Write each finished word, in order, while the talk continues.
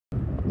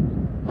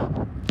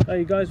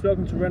Hey guys,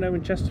 welcome to Renault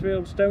in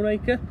Chesterfield,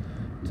 Stoneacre.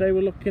 Today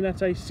we're looking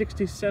at a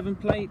 67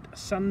 plate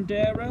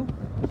Sandero.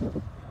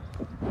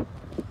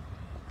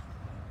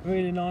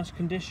 Really nice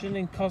condition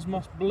in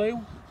Cosmos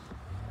blue.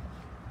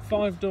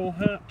 5-door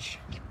hatch,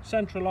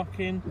 central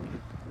lock-in,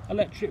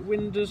 electric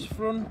windows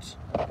front.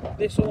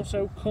 This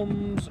also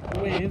comes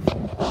with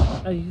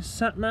a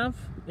sat-nav.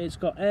 It's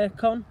got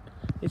aircon,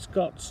 it's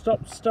got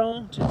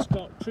stop-start, it's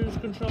got cruise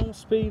control,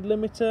 speed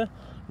limiter,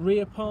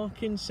 rear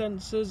parking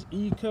sensors,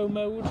 eco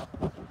mode.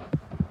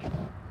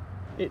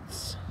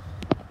 It's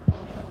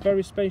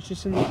very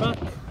spacious in the back.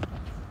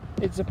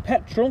 It's a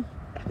petrol.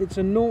 It's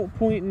a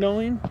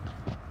 0.9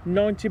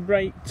 90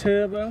 brake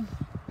turbo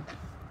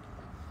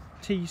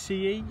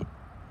TCE.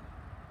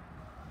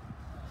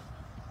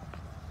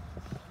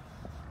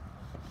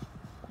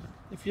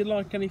 If you'd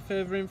like any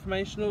further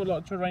information or would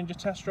like to arrange a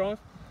test drive,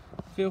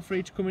 feel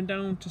free to come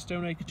down to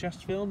Stoneacre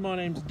Chesterfield. My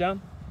name's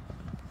Dan.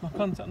 My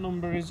contact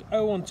number is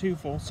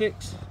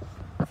 01246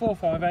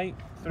 458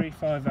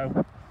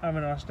 350. Have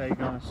a nice day,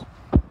 guys.